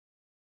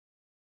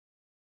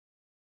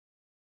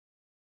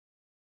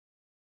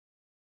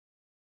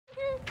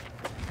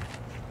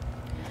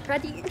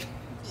Ready?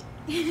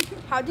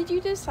 How did you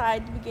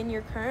decide to begin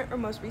your current or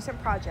most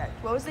recent project?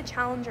 What was the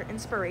challenge or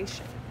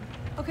inspiration?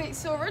 Okay,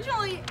 so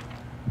originally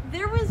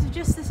there was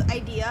just this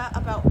idea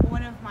about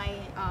one of my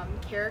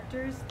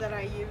characters that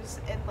I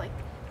use in like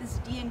this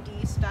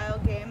D&D style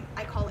game.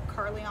 I call it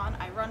Carleon.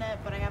 I run it,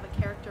 but I have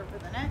a character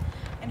within it,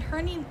 and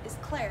her name is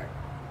Claire.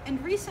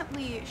 And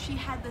recently she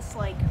had this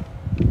like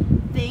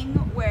thing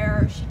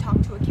where she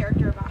talked to a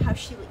character about how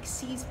she like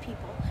sees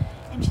people,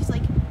 and she's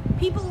like,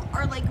 people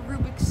are like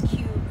Rubik's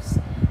cubes.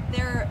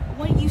 They're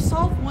when you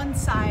solve one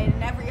side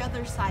and every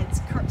other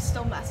side's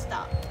still messed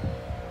up.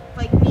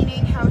 Like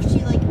meaning how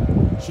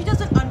she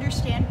doesn't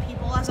understand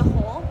people as a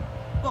whole,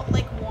 but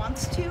like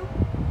wants to.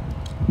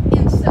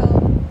 And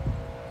so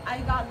I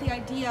got the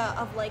idea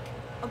of like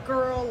a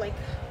girl like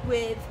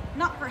with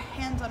not her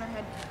hands on her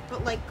head,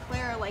 but like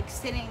Claire like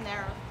sitting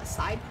there, a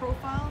side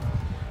profile,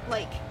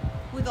 like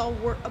with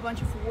a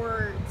bunch of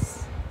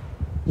words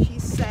she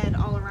said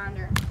all around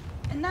her,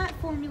 and that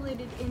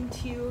formulated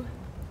into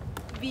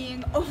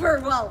being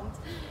overwhelmed.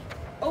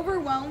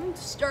 Overwhelmed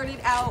started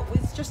out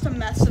with just a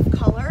mess of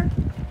color,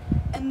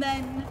 and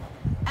then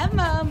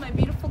Emma, my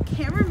beautiful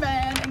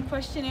cameraman and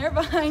questionnaire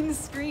behind the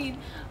screen,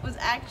 was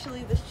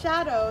actually the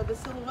shadow, the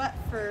silhouette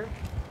for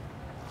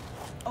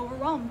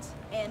overwhelmed.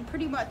 And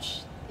pretty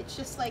much it's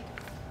just like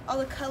all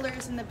the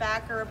colors in the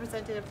back are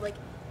representative, like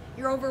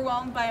you're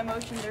overwhelmed by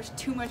emotion, there's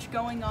too much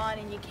going on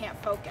and you can't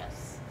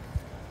focus.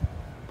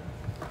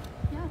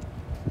 Yeah.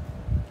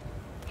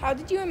 How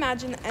did you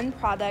imagine the end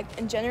product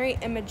and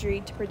generate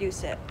imagery to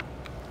produce it?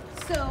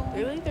 So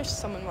Really? There's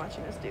someone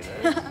watching us do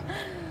this.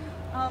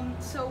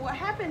 So what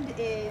happened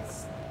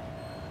is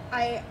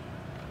I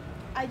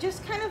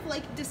just kind of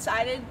like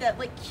decided that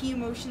like key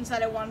emotions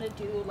that I wanted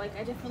to do, like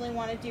I definitely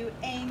want to do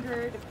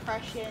anger,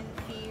 depression,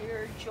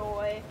 fear,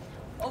 joy.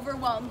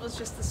 Overwhelmed was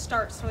just the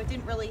start, so I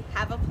didn't really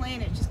have a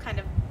plan, it just kind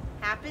of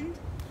happened.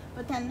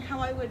 But then how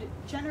I would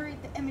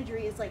generate the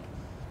imagery is like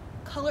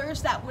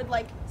colors that would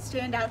like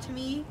stand out to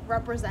me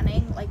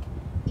representing like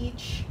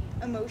each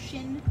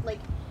emotion. Like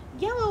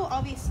yellow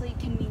obviously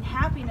can mean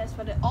happiness,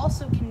 but it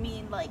also can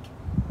mean like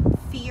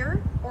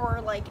fear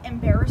or like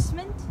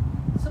embarrassment.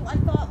 So I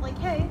thought like,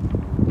 hey,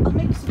 I'll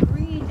mix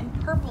green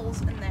and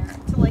purples in there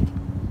to like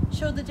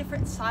show the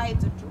different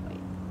sides of joy.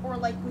 Or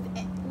like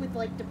with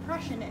like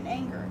depression and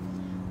anger.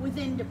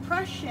 Within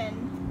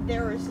depression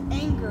there is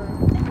anger,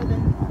 and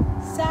within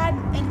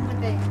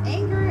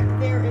anger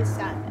there is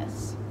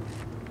sadness.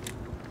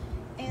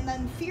 And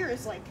then fear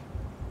is like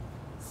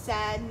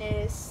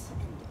sadness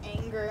and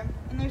anger,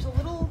 and there's a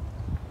little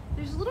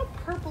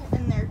purple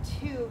in there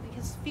too,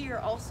 because fear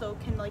also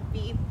can like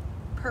be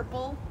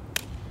purple.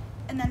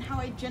 And then how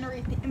I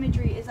generate the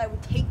imagery is I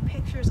would take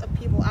pictures of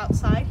people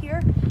outside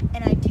here,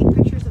 and I'd take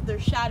pictures of their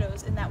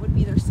shadows, and that would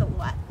be their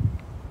silhouette.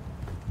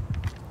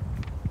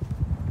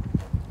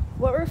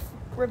 What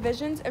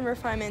revisions and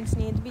refinements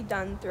need to be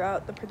done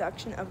throughout the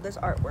production of this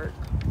artwork?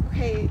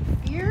 Okay,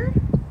 fear,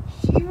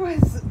 she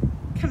was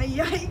kind of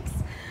yikes.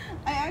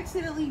 I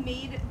accidentally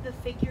made the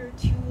figure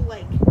too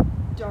like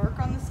dark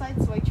on the side,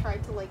 so I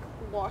tried to like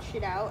wash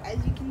it out. As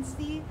you can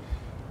see,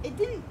 it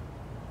didn't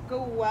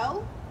go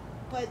well,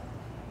 but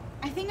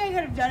I think I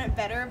could have done it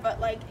better, but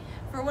like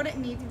for what it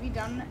needed to be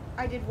done,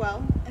 I did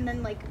well. And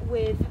then like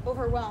with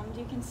overwhelmed,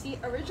 you can see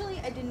originally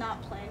I did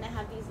not plan to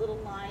have these little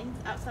lines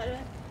outside of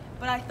it,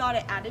 but I thought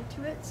it added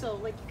to it. So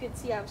like you could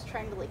see I was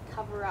trying to like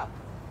cover up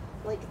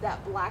like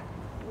that black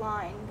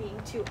line being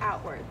too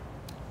outward.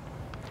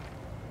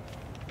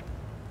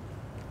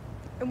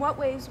 In what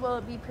ways will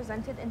it be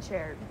presented and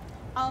shared?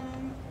 I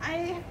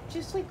have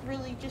just like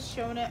really just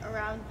shown it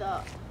around the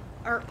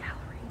art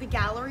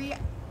gallery,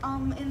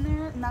 in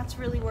there, and that's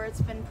really where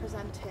it's been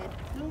presented.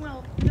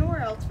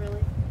 Nowhere else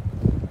really.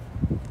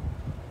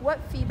 What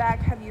feedback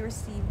have you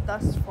received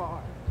thus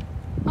far?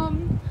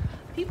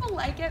 People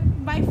like it.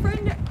 My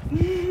friend,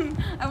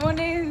 I won't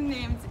name his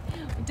names,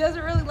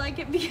 doesn't really like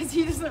it because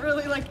he doesn't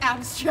really like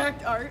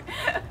abstract art,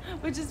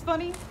 which is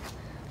funny.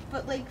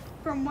 But like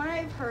from what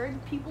I've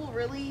heard, people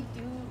really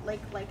do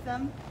like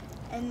them,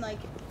 and like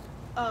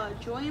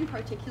Joy in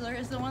particular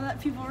is the one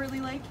that people really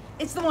like.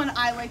 It's the one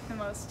I like the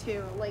most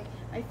too. Like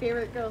my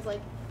favorite goes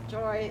like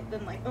Joy,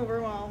 then like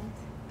Overwhelmed,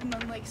 and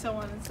then like so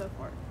on and so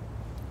forth.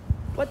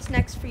 What's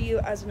next for you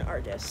as an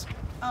artist?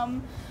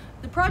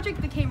 The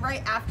project that came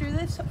right after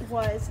this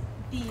was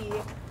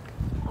the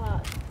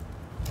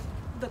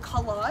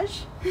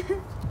collage,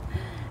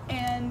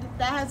 and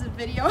that has a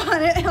video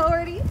on it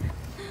already.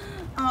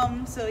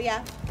 So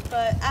yeah,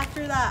 but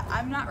after that,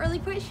 I'm not really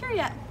quite sure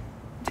yet.